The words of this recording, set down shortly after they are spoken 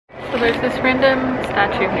there's this random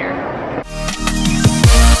statue here.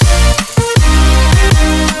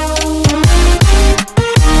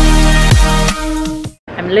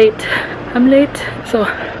 I'm late. So,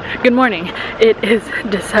 good morning. It is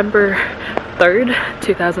December 3rd,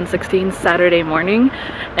 2016, Saturday morning,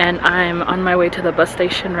 and I'm on my way to the bus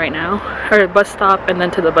station right now, or bus stop, and then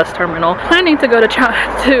to the bus terminal. Planning to go to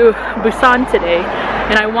Busan today,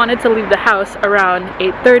 and I wanted to leave the house around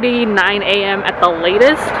 8:30, 9 a.m. at the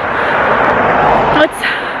latest.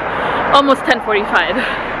 It's almost 10:45.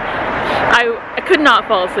 I could not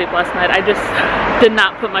fall asleep last night. I just did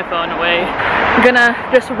not put my phone away. I'm gonna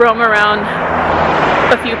just roam around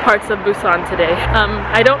a few parts of Busan today.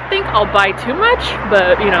 I don't think I'll buy too much,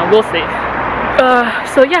 but you know, we'll see.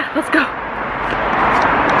 So yeah, let's go.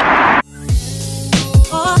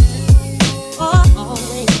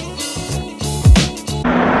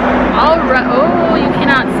 Alright, oh, you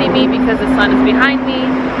cannot see me because the sun is behind me,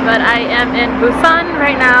 but I am in Busan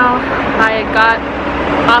right now. I got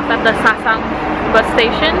off at the Sasang bus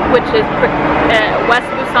station, which is West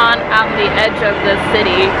Busan, on the edge of the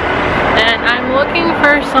city, and I'm looking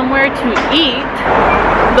for somewhere to eat.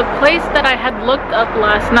 The place that I had looked up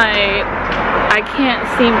last night, I can't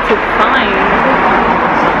seem to find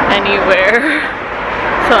anywhere,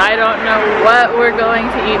 so I don't know what we're going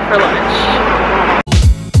to eat for lunch.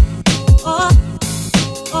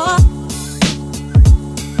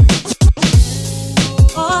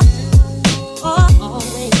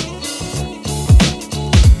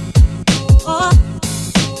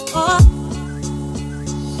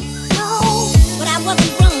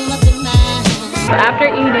 After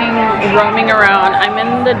eating, roaming around, I'm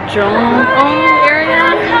in the Jongong area.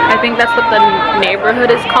 I think that's what the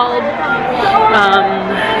neighborhood is called.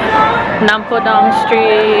 Nampodong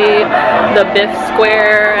Street, the Biff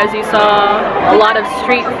Square, as you saw. A lot of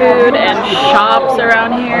street food and shops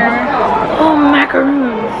around here. Oh,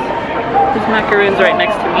 macaroons. There's macaroons right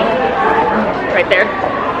next to me. Right there.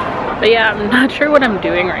 But yeah, I'm not sure what I'm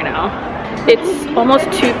doing right now. It's almost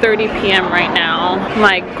 2:30 p.m. right now.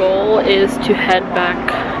 My goal is to head back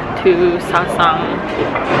to Sasang,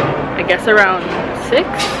 I guess around 6.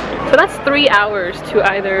 So that's 3 hours to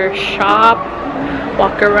either shop,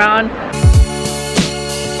 walk around.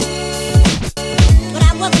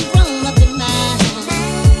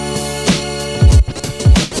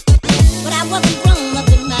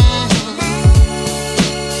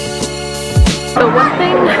 So one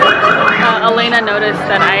thing Elena noticed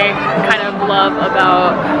that I kind of love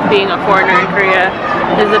about being a foreigner in Korea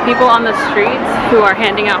is the people on the streets who are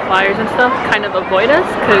handing out flyers and stuff kind of avoid us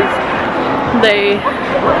because they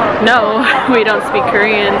know we don't speak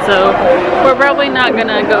Korean, so we're probably not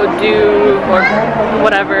gonna go do or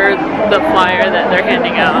whatever the flyer that they're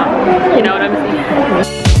handing out. You know what I'm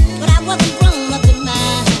saying?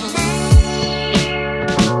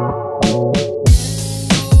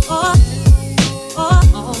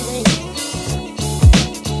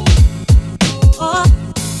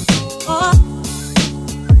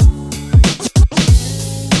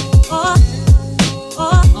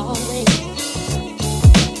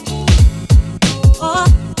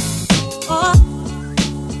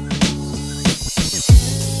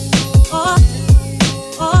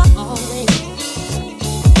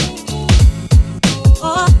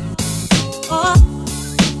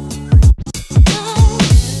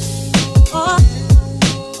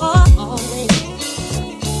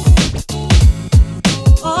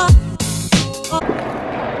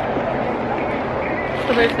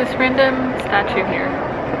 So there's this random statue here.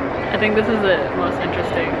 I think this is the most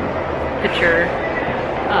interesting picture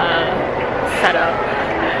setup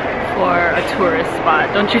for a tourist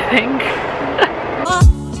spot, don't you think?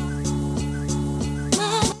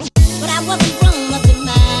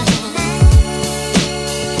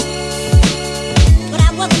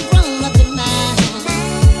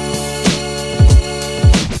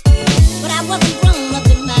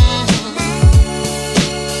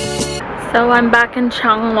 So I'm back in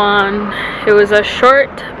Changwon. It was a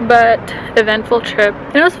short but eventful trip.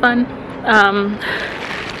 It was fun.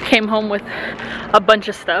 Came home with a bunch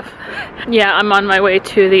of stuff. Yeah, I'm on my way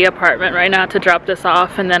to the apartment right now to drop this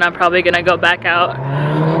off, and then I'm probably gonna go back out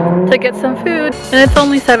to get some food. And it's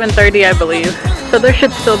only 7:30, I believe, so there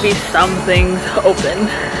should still be some things open.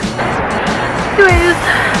 Anyways,